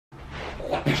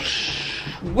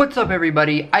What's up,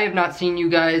 everybody? I have not seen you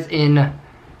guys in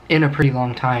a pretty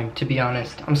long time, to be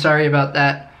honest. I'm sorry about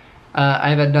that.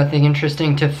 I've had nothing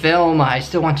interesting to film. I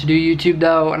still want to do YouTube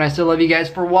though, and I still love you guys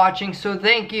for watching, so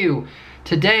thank you.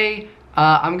 Today,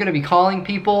 I'm gonna be calling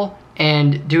people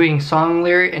and doing song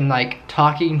lyric and like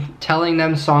telling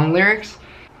them song lyrics.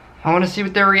 I wanna see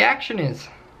what their reaction is.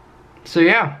 So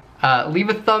yeah, leave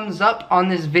a thumbs up on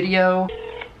this video.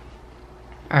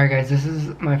 Alright guys, this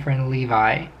is my friend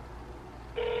Levi.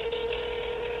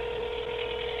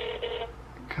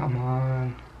 Come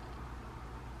on.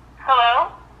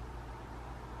 Hello?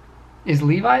 Is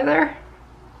Levi there?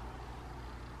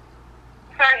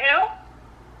 Sorry,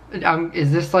 who?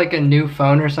 Is this like a new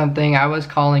phone or something? I was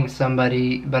calling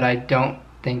somebody, but I don't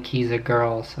think he's a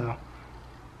girl, so. No,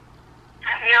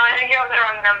 I think you have the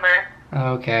wrong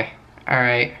number. Okay.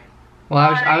 Alright.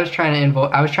 Well, I was trying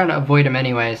to avoid him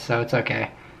anyway, so it's okay.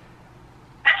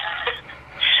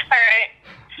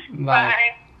 Alright. Bye.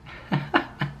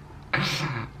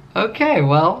 Okay,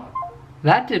 well,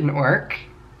 that didn't work.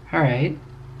 Alright.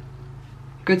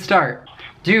 Good start.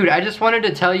 Dude, I just wanted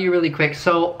to tell you really quick.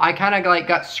 So, I kind of like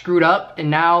got screwed up,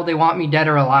 and now they want me dead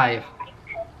or alive.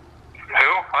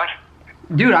 Who? What?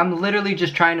 Dude, I'm literally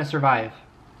just trying to survive.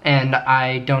 And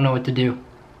I don't know what to do.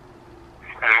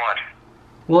 And what?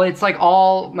 Well, it's like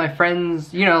all my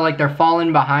friends, you know, like they're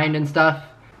falling behind and stuff.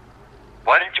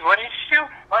 What did you do?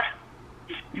 What?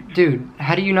 Dude,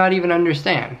 how do you not even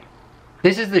understand?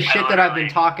 This is the shit that I've been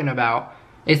talking about.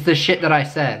 It's the shit that I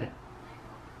said.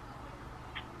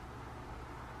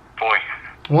 Boy.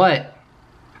 What?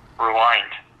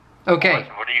 Rewind. Okay.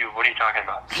 What are you talking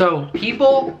about? So,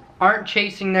 people aren't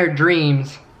chasing their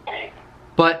dreams,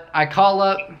 but I call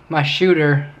up my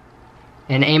shooter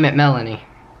and aim at Melanie.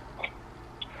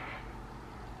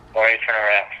 Why are you trying to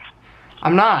rap?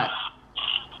 I'm not.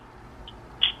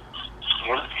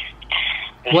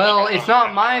 Well, it's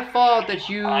not my fault that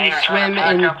you swim in...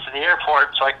 I'm to the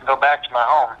airport so I can go back to my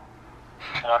home.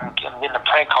 I'm getting a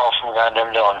prank call from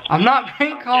goddamn Dylan. I'm not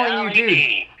prank calling you,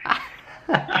 dude.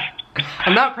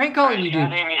 I'm not prank calling you, dude.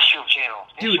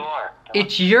 Dude,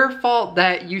 it's your fault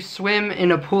that you swim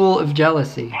in a pool of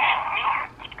jealousy. So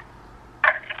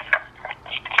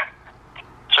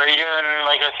are you doing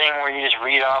like a thing where you just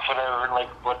read off whatever, like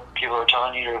what people are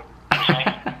telling you to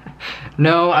say?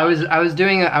 No, I was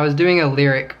doing a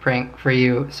lyric prank for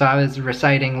you, so I was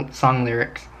reciting song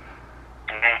lyrics.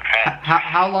 Okay.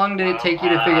 How long did it take you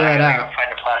to figure that out? I'll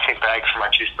find a plastic bag for my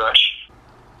toothbrush.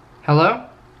 Hello?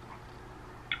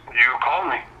 You called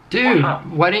me. Dude,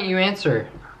 why didn't you answer?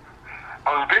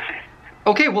 I was busy.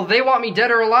 Okay, well they want me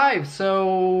dead or alive,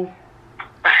 so...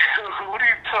 What are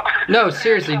you talking about? No,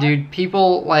 seriously, dude.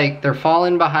 People, like, they're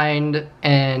falling behind,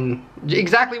 and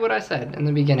exactly what I said in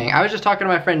the beginning. I was just talking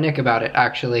to my friend Nick about it,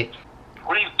 actually.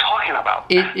 What are you talking about?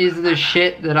 It is the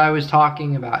shit that I was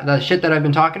talking about. The shit that I've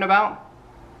been talking about.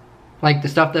 Like, the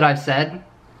stuff that I've said.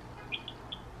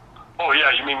 Oh,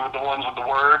 yeah, you mean with the ones with the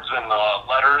words and the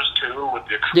letters, too, with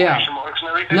the exclamation marks and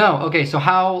everything? No, okay, so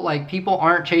how, like, people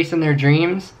aren't chasing their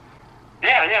dreams?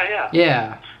 Yeah.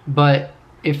 Yeah, but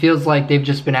it feels like they've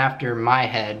just been after my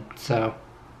head, so.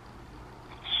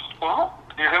 Well,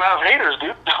 you're gonna have haters,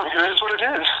 dude. It is what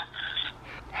it is.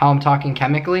 How I'm talking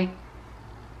chemically?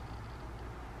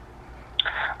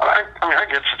 I mean, I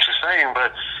get what you're saying,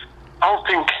 but I don't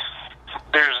think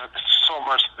there's so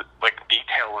much, like,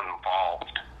 detail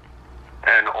involved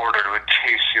in order to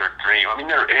chase your dream. I mean,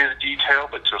 there is detail,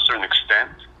 but to a certain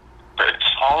extent. But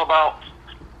it's all about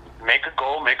make a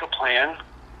goal, make a plan,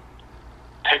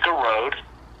 pick a road,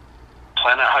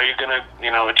 plan out how you're gonna,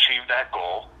 achieve that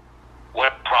goal,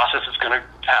 what process is gonna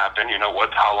happen,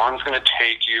 how long it's gonna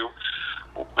take you,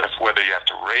 whether you have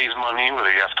to raise money,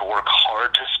 whether you have to work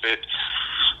hard to spit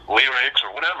lyrics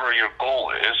or whatever your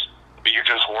goal is, but you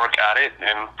just work at it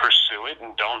and pursue it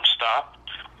and don't stop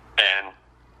and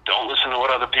don't listen to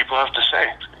what other people have to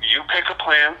say. You pick a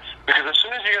plan, because as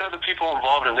soon as you get other people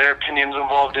involved and their opinions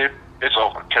involved, dude, it's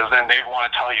over. Because then they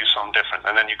want to tell you something different.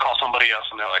 And then you call somebody else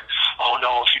and they're like, oh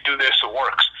no, if you do this, it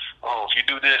works. Oh, if you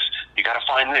do this, you got to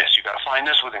find this. You got to find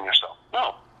this within yourself.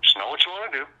 No, just know what you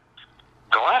want to do.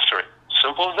 Go after it.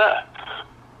 Simple as that.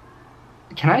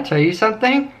 Can I tell you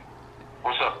something?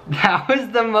 What's up? That was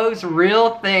the most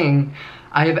real thing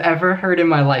I have ever heard in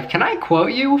my life. Can I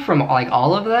quote you from like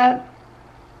all of that?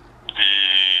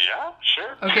 Yeah,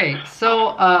 sure. Okay,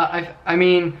 so I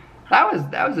mean that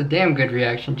was a damn good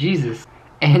reaction, Jesus.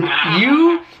 And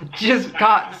you just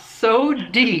got so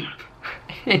deep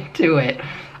into it.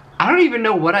 I don't even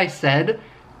know what I said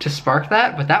to spark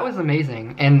that, but that was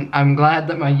amazing. And I'm glad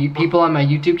that my people on my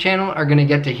YouTube channel are gonna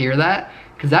get to hear that,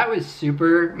 Because that was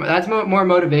that's more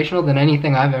motivational than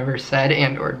anything I've ever said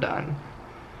and or done.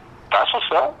 That's what's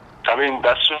up. I mean,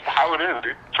 that's just how it is,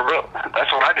 dude. For real.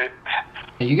 That's what I did.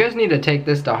 You guys need to take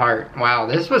this to heart. Wow,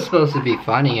 this was supposed to be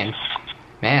funny, and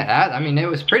man, I mean, it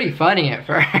was pretty funny at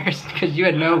first because you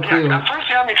had no clue. Yeah, at first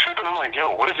he had me tripping. I'm like,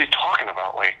 yo, what is he talking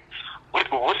about? Like, what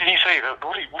did he say?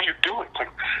 What are you doing? Like,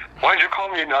 why did you call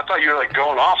me? And I thought you were like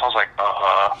going off. I was like,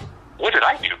 what did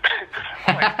I do?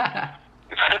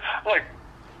 I'm like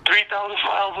 3,000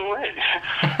 miles away.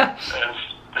 And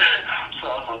so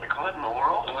I was like, what in the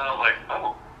world? And then I was like,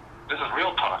 oh, this is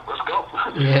real talk. Let's go.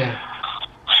 Yeah.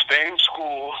 Stay in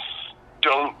school.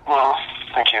 Well,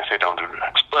 I can't say don't do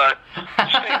drugs, but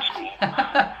stay in school.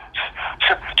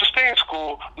 Just stay in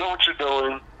school, know what you're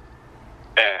doing,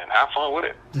 and have fun with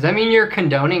it. Does that mean you're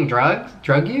condoning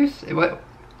drug use? What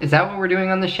is that what we're doing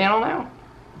on this channel now?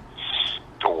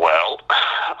 Well,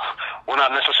 we're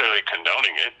not necessarily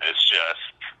condoning it.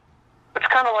 It's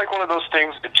kind of like one of those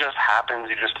things. It just happens.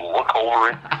 You just look over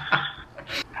it.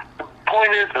 The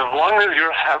point is, as long as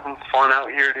you're having fun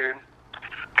out here, dude,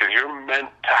 because you're meant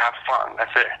to have fun.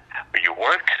 That's it. But you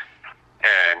work,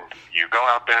 and you go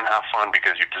out there and have fun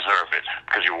because you deserve it,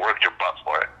 because you worked your butt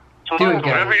for it. So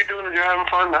whatever you're doing and you're having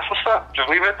fun, that's what's up. Just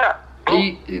leave it at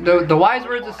that. The wise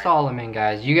words of Solomon,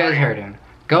 guys. You guys heard him.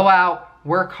 Go out,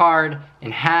 work hard,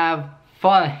 and have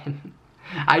fun.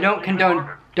 I don't condone.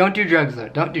 Don't do drugs, though.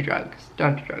 Don't do drugs.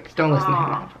 Don't do drugs. Don't listen to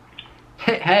him.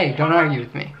 Hey, don't argue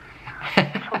with me.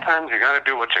 Sometimes you gotta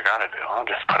do what you gotta do. I'll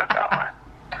just put it that way.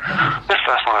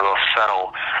 That's one of those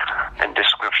subtle and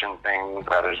description things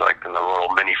that is like in the little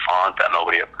mini font that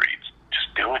nobody ever reads.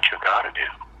 Just do what you gotta do.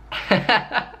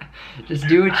 Just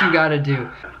do what you gotta do.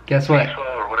 Guess what?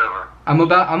 Or whatever. I'm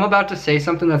about to say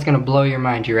something that's gonna blow your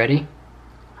mind. You ready?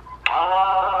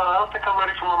 I don't think I'm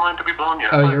ready for my mind to be blown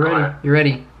yet. Oh, you're ready. You're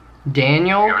ready.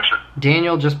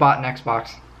 Daniel just bought an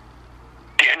Xbox.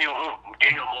 Daniel who?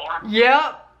 Daniel Moore?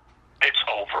 Yep. It's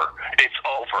over. It's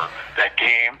over. That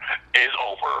game is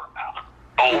over.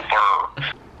 Over.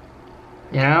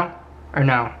 You know? Or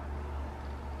no?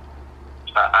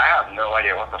 I have no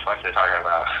idea what the fuck they're talking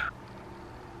about.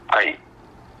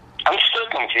 I'm still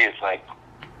confused, like.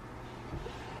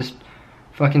 Just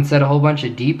fucking said a whole bunch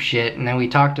of deep shit, and then we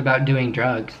talked about doing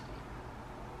drugs.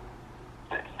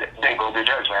 Then go do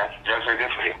drugs, man. Drugs are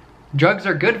good for you. Drugs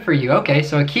are good for you. Okay,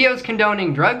 so Akio's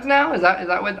condoning drugs now? Is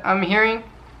that what I'm hearing?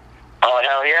 Oh,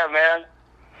 hell yeah,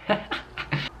 man.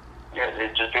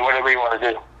 Yeah, just do whatever you want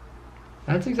to do.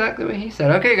 That's exactly what he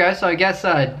said. Okay, guys, so I guess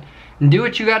do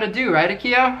what you gotta do, right,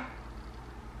 Akio?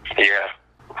 Yeah.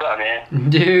 What's up, man?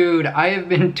 Dude, I have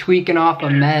been tweaking off a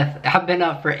meth. I've been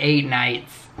up for 8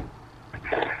 nights.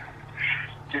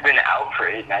 You've been out for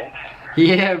 8 nights?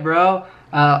 Yeah, bro.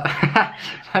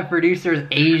 My producer's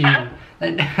Asian.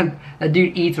 That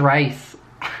dude eats rice.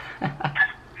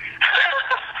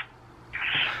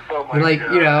 Oh my like,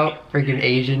 God. you know, freaking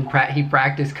Asian. He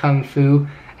practiced kung fu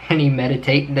and he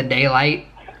meditate in the daylight.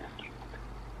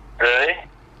 Really?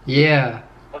 Yeah.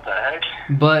 What the heck?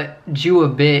 But you a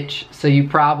bitch, so you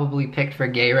probably picked for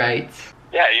gay rights.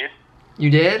 Yeah, you. You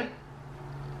did?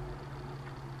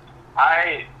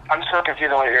 I'm so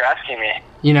confused on what you're asking me.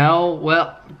 You know,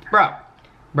 well, bro.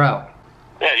 Yeah,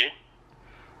 you.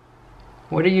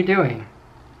 What are you doing?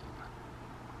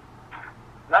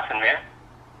 Nothing, man.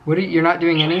 You're not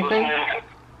doing anything? Yeah,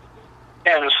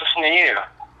 I'm just listening to you.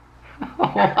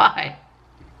 Why?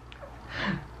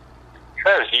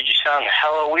 Because you sound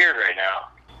hella weird right now.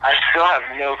 I still have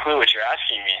no clue what you're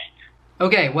asking me.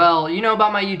 Okay, well, you know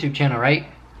about my YouTube channel, right?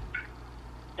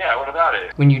 Yeah, what about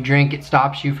it? When you drink, it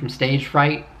stops you from stage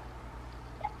fright?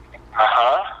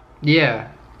 Uh-huh. Yeah.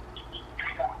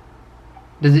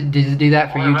 Does it do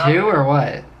that for you too, or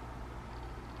what?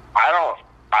 I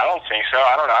don't think so.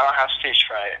 I don't know. I don't have stage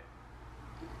fright.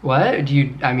 What? Do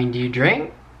you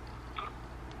drink?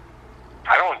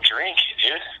 I don't drink,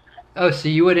 dude. Oh, so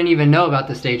you wouldn't even know about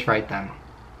the stage fright then?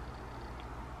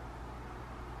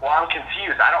 Well, I'm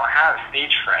confused. I don't have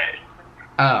stage fright.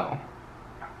 Oh.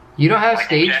 You don't have Like,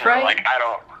 stage in general, fright? Like, I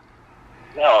don't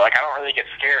really get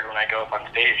scared when I go up on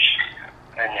stage.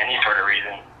 And any sort of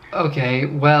reason. Okay,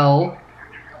 well,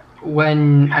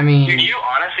 Dude, you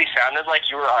honestly sounded like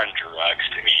you were on drugs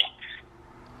to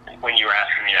me when you were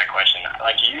asking me that question.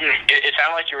 Like, it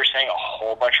sounded like you were saying a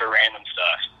whole bunch of random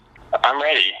stuff. I'm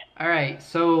ready. Alright,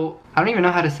 so, I don't even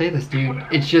know how to say this, dude.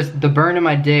 It's just the burn in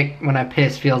my dick when I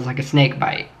piss feels like a snake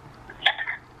bite.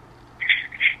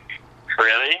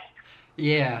 Really?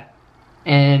 Yeah.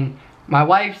 And my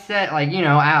wife said, like, you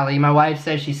know, Allie, my wife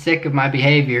says she's sick of my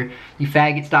behavior. You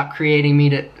faggot, stop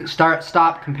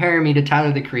comparing me to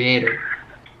Tyler, the Creator.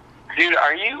 Dude,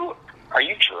 are you Are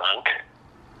you drunk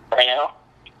right now?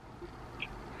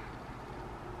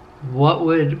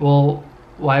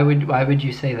 Why would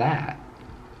you say that?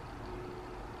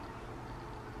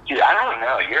 Dude, I don't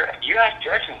know. You're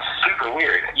acting super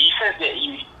weird. You said that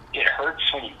it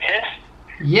hurts when you piss?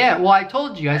 Yeah, well, I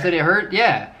told you. I said it hurt,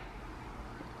 yeah.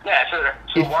 Yeah,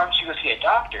 so why don't you go see a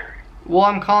doctor? Well,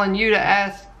 I'm calling you to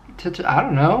ask I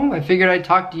don't know. I figured I'd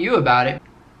talk to you about it.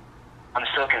 I'm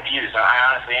so confused.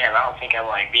 I honestly am. I don't think I'm,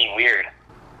 like, being weird.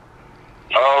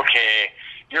 Okay.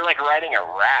 You're, like, writing a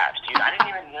rap, dude. I didn't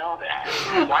even know that.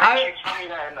 Why didn't you tell me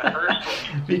that in the first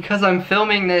place? Because I'm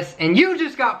filming this, and you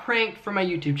just got pranked for my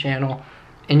YouTube channel,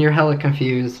 and you're hella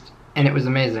confused, and it was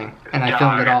amazing, and I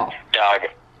filmed it all. Dog.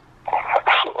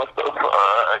 What the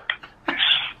fuck?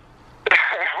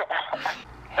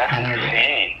 That's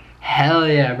insane. Hell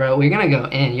yeah, bro. We're gonna go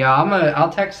in. Yo, I'll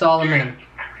text Solomon.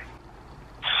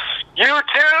 YouTube!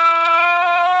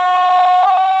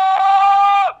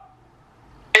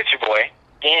 It's your boy,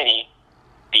 Danny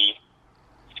B.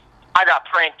 I got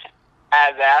pranked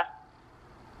as that,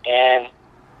 and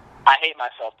I hate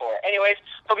myself for it. Anyways,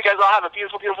 hope you guys all have a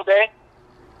beautiful, beautiful day.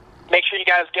 Make sure you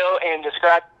guys go and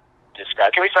subscribe.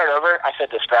 Can we start over? I said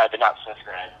describe, but not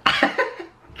subscribe.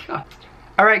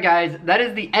 Alright guys, that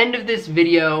is the end of this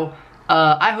video.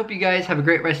 I hope you guys have a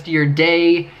great rest of your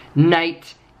day,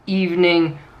 night,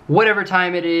 evening, whatever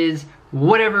time it is,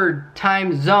 whatever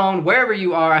time zone, wherever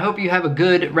you are. I hope you have a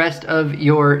good rest of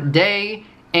your day.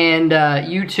 And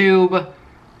YouTube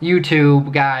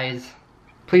guys,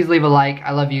 please leave a like.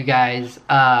 I love you guys.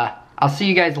 I'll see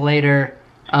you guys later.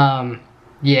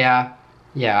 Yeah,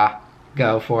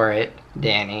 go for it,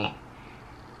 Danny.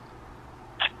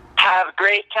 Have a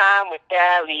great time with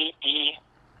LED.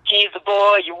 He's the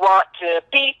boy you want to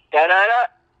be. Da-da-da.